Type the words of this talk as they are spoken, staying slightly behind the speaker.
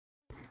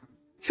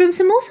From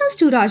samosas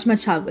to rajma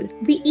chawal,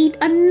 we eat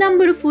a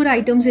number of food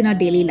items in our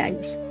daily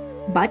lives.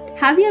 But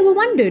have you ever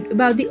wondered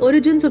about the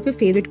origins of your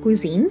favorite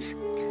cuisines?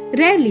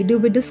 Rarely do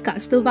we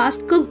discuss the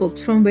vast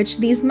cookbooks from which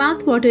these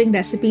mouth-watering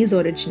recipes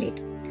originate.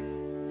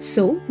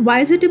 So, why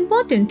is it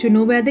important to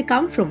know where they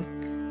come from?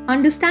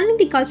 Understanding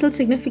the cultural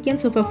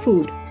significance of a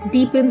food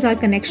deepens our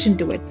connection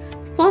to it,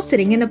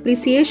 fostering an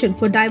appreciation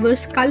for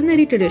diverse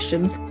culinary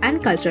traditions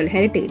and cultural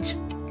heritage.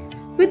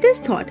 With this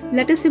thought,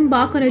 let us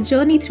embark on a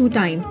journey through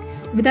time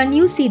with our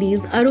new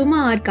series Aroma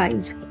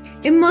Archives,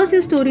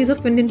 Immersive Stories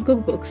of Indian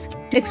Cookbooks,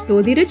 to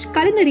explore the rich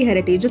culinary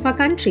heritage of our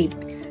country.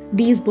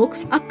 These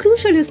books are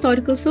crucial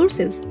historical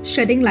sources,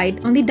 shedding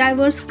light on the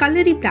diverse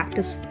culinary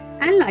practice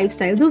and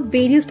lifestyles of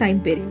various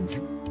time periods.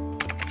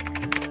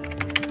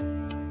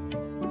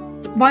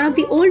 One of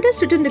the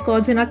oldest written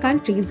records in our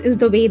countries is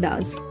the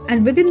Vedas,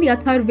 and within the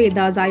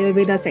Atharvaveda's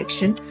Ayurveda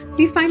section,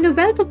 we find a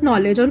wealth of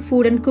knowledge on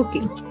food and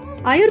cooking.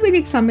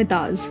 Ayurvedic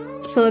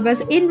Samhitas serve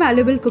as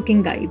invaluable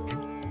cooking guides.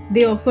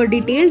 They offer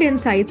detailed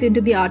insights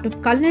into the art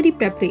of culinary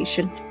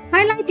preparation,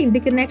 highlighting the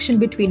connection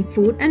between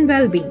food and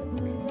well-being.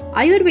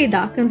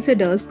 Ayurveda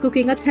considers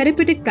cooking a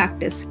therapeutic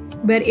practice,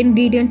 where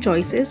ingredient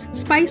choices,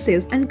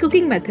 spices, and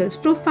cooking methods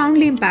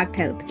profoundly impact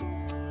health.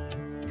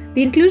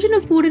 The inclusion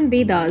of food in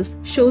Vedas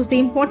shows the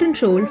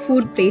important role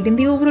food played in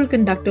the overall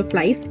conduct of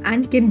life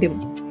and kingdom.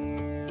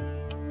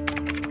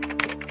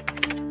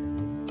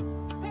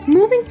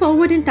 Moving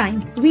forward in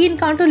time, we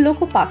encounter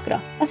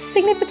Lokopakara, a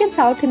significant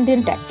South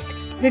Indian text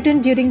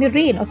written during the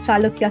reign of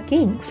Chalukya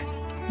kings.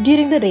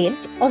 During the reign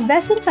of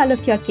Western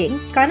Chalukya king,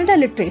 Kannada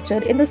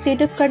literature in the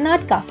state of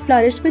Karnataka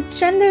flourished with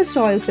generous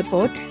royal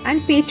support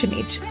and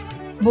patronage.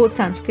 Both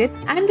Sanskrit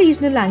and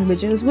regional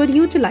languages were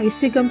utilized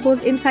to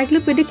compose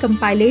encyclopedic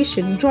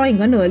compilation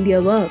drawing on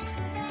earlier works.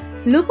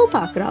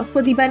 Lokopakara,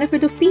 for the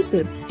benefit of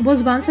people,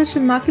 was one such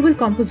remarkable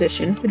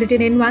composition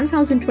written in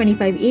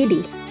 1025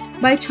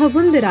 AD by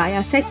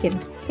Chavundiraya II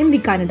in the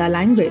Kannada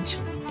language.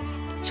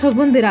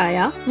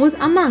 Chavundiraya was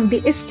among the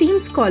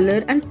esteemed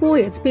scholars and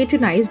poets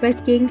patronized by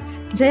King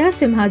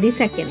Jayasimha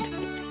II.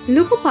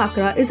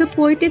 Lokopakara is a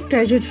poetic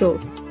treasure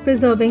trove,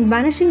 preserving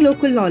vanishing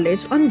local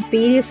knowledge on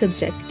various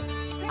subjects.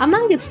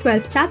 Among its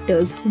 12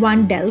 chapters,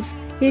 one delves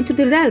into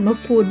the realm of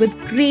food with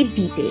great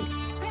detail.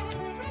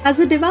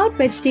 As a devout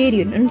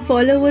vegetarian and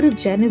follower of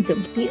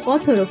Jainism, the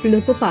author of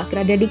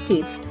Lokopakara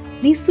dedicates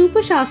the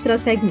Super Shastra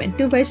segment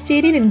to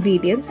vegetarian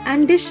ingredients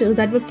and dishes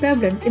that were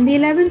prevalent in the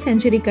 11th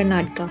century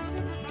Karnataka.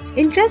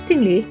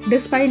 Interestingly,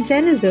 despite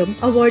Jainism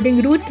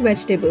avoiding root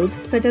vegetables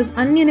such as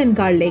onion and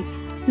garlic,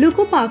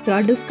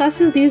 Lokopakara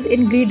discusses these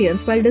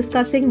ingredients while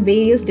discussing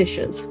various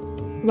dishes.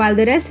 While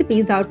the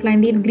recipes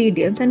outline the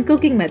ingredients and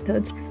cooking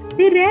methods,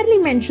 they rarely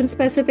mention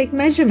specific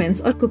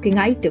measurements or cooking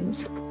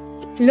items.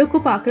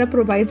 Lokopakara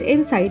provides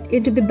insight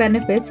into the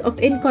benefits of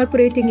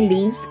incorporating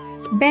leaves,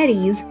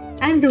 berries,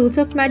 and roots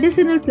of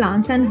medicinal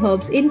plants and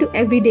herbs into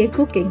everyday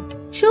cooking,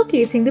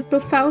 showcasing the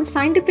profound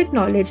scientific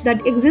knowledge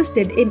that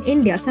existed in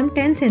India some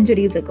 10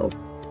 centuries ago.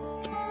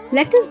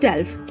 Let us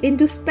delve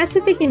into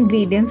specific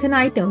ingredients and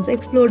items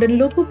explored in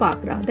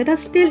Lokopakara that are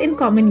still in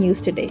common use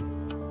today.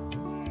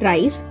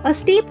 Rice, a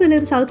staple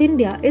in South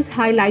India, is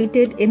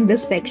highlighted in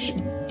this section.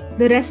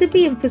 The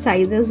recipe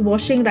emphasizes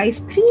washing rice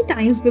 3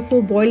 times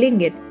before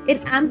boiling it in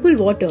ample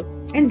water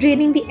and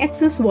draining the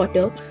excess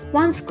water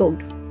once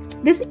cooked.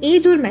 This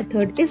age-old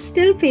method is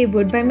still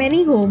favored by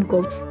many home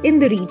cooks in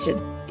the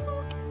region.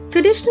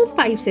 Traditional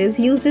spices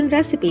used in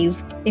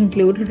recipes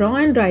include raw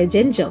and dry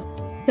ginger,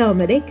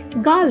 turmeric,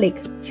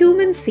 garlic,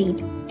 cumin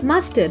seed,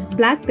 mustard,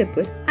 black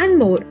pepper, and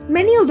more,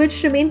 many of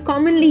which remain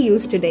commonly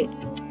used today.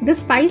 The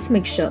spice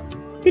mixture,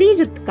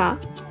 Trijatka,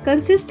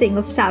 consisting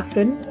of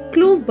saffron,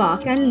 clove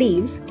bark, and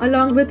leaves,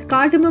 along with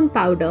cardamom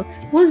powder,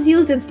 was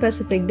used in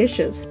specific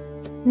dishes.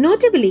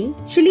 Notably,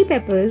 chili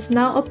peppers,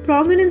 now a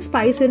prominent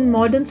spice in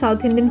modern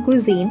South Indian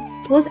cuisine,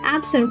 was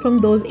absent from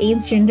those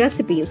ancient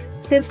recipes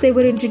since they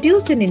were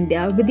introduced in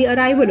India with the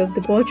arrival of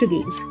the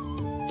Portuguese.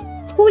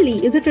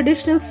 Holi is a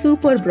traditional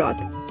soup or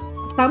broth,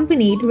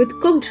 accompanied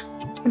with cooked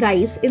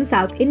rice in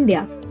South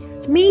India.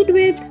 Made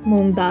with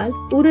moong dal,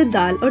 urad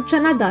dal, or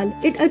chana dal,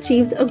 it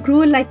achieves a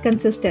gruel-like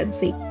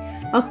consistency.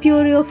 A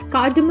puree of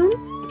cardamom,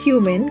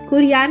 cumin,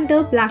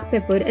 coriander, black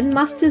pepper, and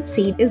mustard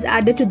seed is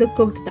added to the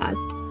cooked dal.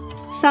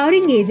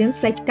 Souring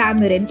agents like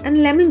tamarind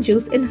and lemon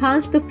juice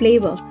enhance the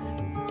flavor.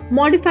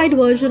 Modified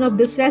versions of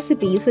this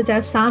recipe such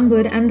as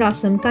sambar and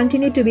rasam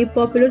continue to be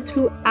popular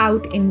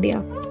throughout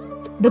India.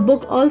 The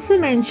book also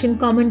mentioned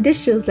common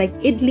dishes like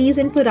idlis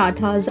and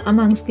parathas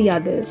amongst the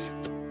others.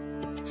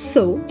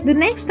 So, the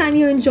next time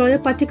you enjoy a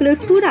particular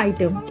food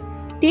item,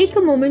 take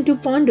a moment to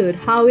ponder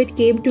how it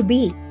came to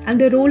be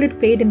and the role it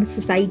played in the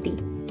society.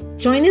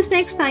 Join us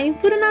next time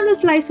for another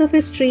slice of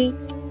history.